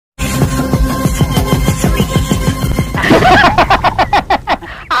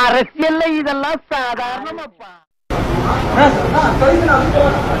அரசியல்ல இதெல்லாம் சாதாரணமாப்பா.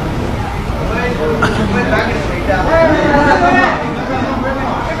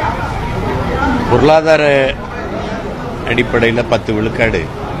 பொருளாதார அடிப்படையில் 10 விழுக்காடு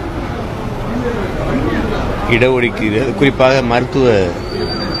இடஒதுக்கீடு, குறிப்பாக மருத்துவ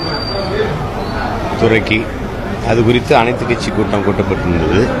துறைக்கு அது குறித்து அனைத்து கட்சி கூட்டம்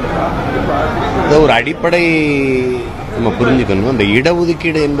கூட்டப்பட்டிருந்தது. ஒரு அடிப்படை நம்ம புரிஞ்சுக்கணும். அந்த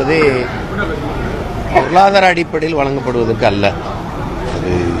இடஒதுக்கீடு என்பதே பொருளாதார அடிப்படையில் வழங்கப்படுவதற்கு அல்ல.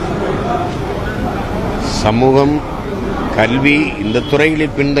 அது சமூகம், கல்வி, இந்த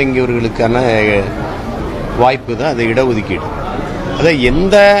துறைகளில் பின்தங்கியவர்களுக்கான வாய்ப்பு தான் அது இடஒதுக்கீடு. அதை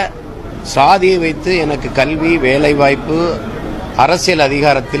எந்த சாதியை வைத்து எனக்கு கல்வி, வேலை வாய்ப்பு, அரசியல்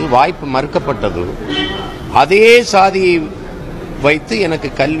அதிகாரத்தில் வாய்ப்பு மறுக்கப்பட்டதோ அதே சாதியை வைத்து எனக்கு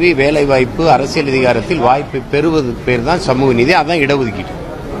கல்வி, வேலை வாய்ப்பு, அரசியல் அதிகாரத்தில் வாய்ப்பை பெறுவதற்கு பேர் தான் சமூக நீதி. அதான் இடஒதுக்கீடு.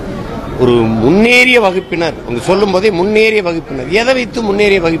 ஒரு முன்னேறிய வகுப்பினர், அவங்க சொல்லும் போதே முன்னேறிய வகுப்பினர், எதை வைத்து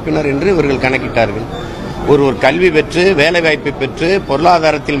முன்னேறிய வகுப்பினர் என்று இவர்கள் கணக்கிட்டார்கள். ஒரு கல்வி பெற்று, வேலை வாய்ப்பை பெற்று,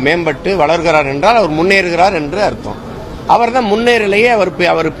 பொருளாதாரத்தில் மேம்பட்டு வளர்கிறார் என்றால் அவர் முன்னேறுகிறார் என்று அர்த்தம். அவர் தான் முன்னேறலையே,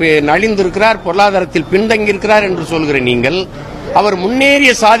 அவர் நலிந்திருக்கிறார், பொருளாதாரத்தில் பின்தங்கியிருக்கிறார் என்று சொல்கிற நீங்கள் அவர்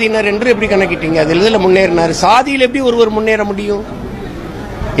முன்னேறிய சாதியினர் என்று எப்படி கணக்கிட்டீங்க? அதில் இதில் முன்னேறினார். சாதியில் எப்படி ஒருவர் முன்னேற முடியும்?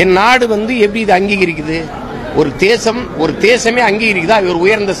 என் நாடு எப்படி இது அங்கீகரிக்குது? ஒரு தேசமே அங்கீகரிக்குதா இவர்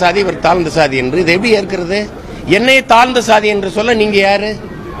உயர்ந்த சாதி, இவர் தாழ்ந்த சாதி என்று? இது எப்படி ஏற்கிறது? என்னையே தாழ்ந்த சாதி என்று சொல்ல நீங்க யாரு?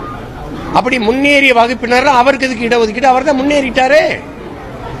 அப்படி முன்னேறிய வகுப்பினர் அவருக்கு இதுக்கு இடஒதுக்கீடு, அவர் தான் முன்னேறிட்டாரு.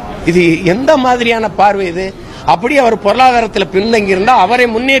 இது எந்த மாதிரியான பார்வை இது? அப்படி அவர் பொருளாதாரத்தில் பின்தங்கி இருந்தா அவரை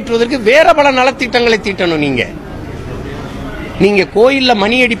முன்னேற்றுவதற்கு வேற பல நலத்திட்டங்களை தீட்டணும். நீங்க கோயில்ல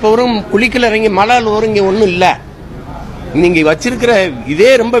மணி அடிப்பவரும் குளிக்கல இறங்கி மலை அழுவரும் இங்க ஒண்ணும் இல்ல. நீங்க வச்சிருக்கிற இதே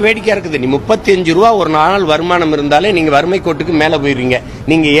ரொம்ப வேடிக்கையா இருக்குது. நீ 35 ரூபா ஒரு நாள் வருமானம் இருந்தாலே நீங்க வறுமை கோட்டுக்கு மேல போயிருவீங்க,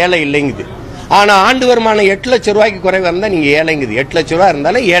 நீங்க ஏழை இல்லைங்குது. ஆனா ஆண்டு வருமானம் 8 லட்சம் ரூபாய்க்கு குறைவா இருந்தா நீங்க ஏழைங்குது. 8 லட்சம் ரூபாய்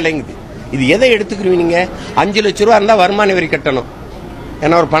இருந்தாலே ஏழைங்குது. இது எதை எடுத்துக்கிறீங்க? 5 லட்சம் ரூபா இருந்தா வருமான வரி கட்டணும்,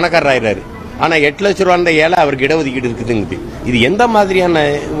 ஏன்னா ஒரு பணக்காரர் ஆயிடுறாரு. ஆனா 8 லட்சம் ரூபா இருந்தா ஏழை, அவருக்கு இடஒதுக்கீடு இருக்குதுங்குது. இது எந்த மாதிரியான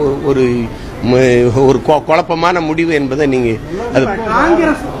ஒரு குழப்பமான முடிவு என்பதை நீங்க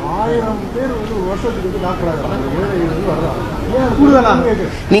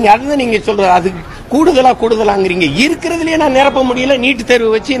நீங்க அதுதான் நீங்க சொல்ற, அது கூடுதலாங்கிறீங்க. இருக்கிறதுலயே நான் நிரப்ப முடியல, நீட்டு தேர்வு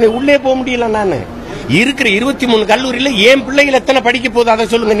வச்சு உள்ளே போக முடியல. நான் இருக்கிற 23 கல்லூரியில என் பிள்ளைகள் எத்தனை படிக்க போகுது அதை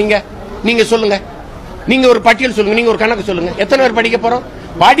சொல்லுங்க. நீங்க சொல்லுங்க. நீங்க ஒரு பட்டியல் சொல்லுங்க, நீங்க ஒரு கணக்கு சொல்லுங்க. எத்தனை பேர் படிக்க போறோம்?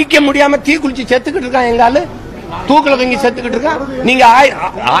 படிக்க முடியாம தீ குளிச்சு செத்துக்கிட்டு இருக்கான், எங்காலு தூக்கல தங்கி செத்துக்கிட்டு இருக்கான். நீங்க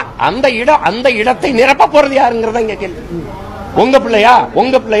அந்த இடத்தை நிரப்ப போறது யாருங்கிறத இங்க கேள்வி. உங்க பிள்ளையா,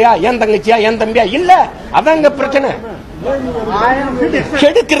 என் தங்கச்சியா, என் தம்பியா? இல்ல, அதாங்க பிரச்சனை.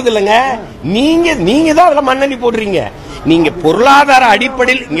 கெடுக்கிறது இல்லங்க, நீங்க தான் அதுல மண்ணெண்ணி போடுறீங்க. நீங்க பொருளாதார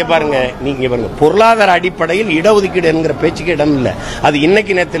அடிப்படையில் இங்க பாருங்க, பொருளாதார அடிப்படையில் இடஒதுக்கீடு என்கிற பேச்சுக்கு இடம் இல்ல. அது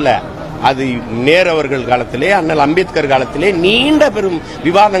இன்னைக்கு நேரத்தில், அது நேரு அவர்கள் காலத்திலே, அண்ணல் அம்பேத்கர் காலத்திலே நீண்ட பெரும்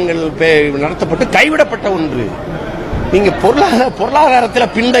விவாதங்கள் நடத்தப்பட்டு கைவிடப்பட்ட ஒன்று. நீங்க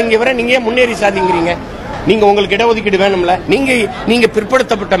பொருளாதாரத்தில் பின்தங்கியவரை நீங்க முன்னேறி சாதிங்கிறீங்க. நீங்க உங்களுக்கு இடஒதுக்கீடு வேணும்ல? நீங்க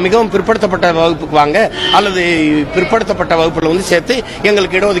பிற்படுத்தப்பட்ட, மிகவும் பிற்படுத்தப்பட்ட வகுப்புக்கு வாங்க, அல்லது பிற்படுத்தப்பட்ட வகுப்புல சேர்த்து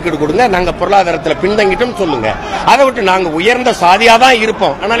எங்களுக்கு இடஒதுக்கீடு கொடுங்க, நாங்க பொருளாதாரத்தில் பின்தங்கிட்டோம் சொல்லுங்க. அதை விட்டு நாங்க உயர்ந்த சாதியா தான்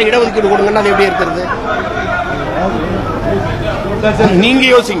இருப்போம், ஆனாலும் இடஒதுக்கீடு கொடுங்கன்னா அது எப்படி இருக்கிறது? நீங்க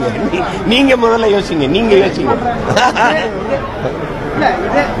யோசிங்க, நீங்க முதல்ல யோசிங்க, நீங்க யோசிங்க.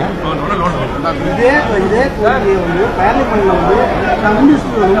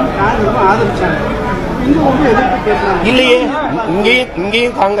 இல்லையே,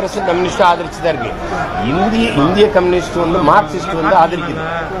 இங்கேயும் காங்கிரஸ் கம்யூனிஸ்ட் ஆதரிச்சுதான் இருக்கு. இந்திய கம்யூனிஸ்ட் மார்க்சிஸ்ட் ஆதரிக்குது.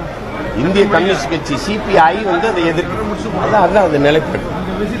 இந்திய கம்யூனிஸ்ட் கட்சி சிபிஐ அதை எதிர்க்கு. அதான் அது நிலைப்பாடு.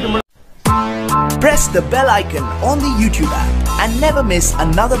 Press the bell icon on the YouTube app and never miss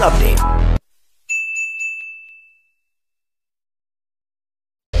another update.